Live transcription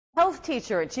health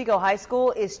teacher at Chico High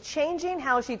School is changing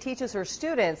how she teaches her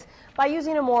students by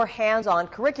using a more hands-on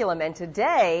curriculum. And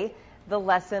today, the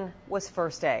lesson was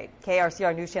first aid.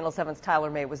 KRCR News Channel 7's Tyler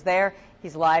May was there.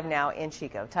 He's live now in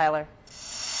Chico. Tyler.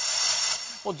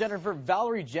 Well, Jennifer,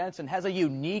 Valerie Jensen has a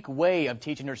unique way of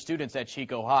teaching her students at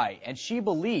Chico High, and she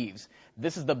believes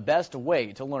this is the best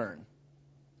way to learn.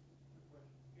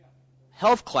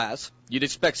 Health class, you'd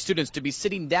expect students to be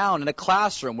sitting down in a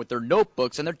classroom with their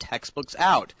notebooks and their textbooks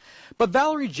out. But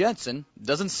Valerie Jensen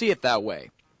doesn't see it that way.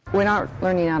 We're not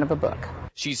learning out of a book.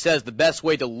 She says the best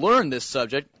way to learn this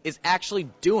subject is actually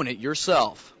doing it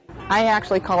yourself. I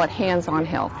actually call it hands-on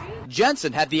health.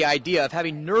 Jensen had the idea of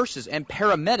having nurses and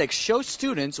paramedics show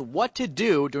students what to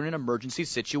do during an emergency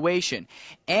situation,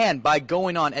 and by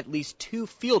going on at least 2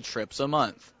 field trips a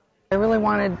month. I really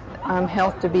wanted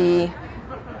health to be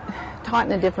taught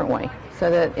in a different way so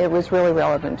that it was really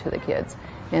relevant to the kids.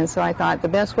 And so I thought the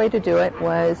best way to do it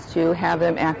was to have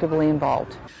them actively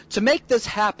involved. To make this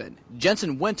happen,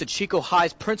 Jensen went to Chico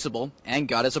High's principal and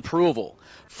got his approval.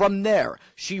 From there,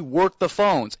 she worked the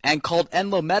phones and called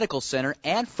Enloe Medical Center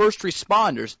and first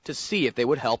responders to see if they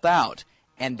would help out.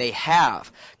 And they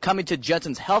have, coming to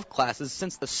Jensen's health classes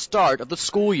since the start of the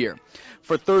school year.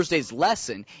 For Thursday's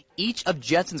lesson, each of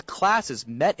Jensen's classes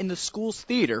met in the school's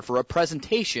theater for a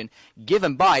presentation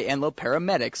given by Enloe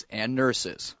paramedics and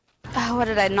nurses. What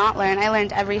did I not learn? I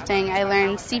learned everything. I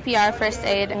learned CPR, first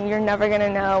aid. And you're never going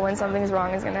to know when something's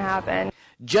wrong is going to happen.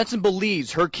 Jensen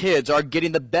believes her kids are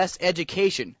getting the best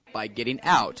education by getting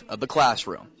out of the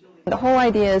classroom. The whole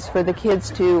idea is for the kids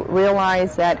to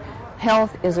realize that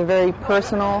health is a very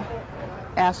personal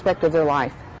aspect of their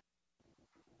life.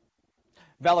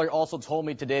 Valerie also told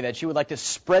me today that she would like to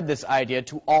spread this idea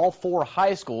to all 4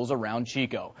 high schools around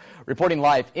Chico. Reporting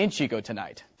live in Chico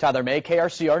tonight, Tyler May,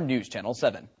 KRCR News Channel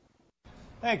 7.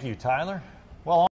 Thank you, Tyler.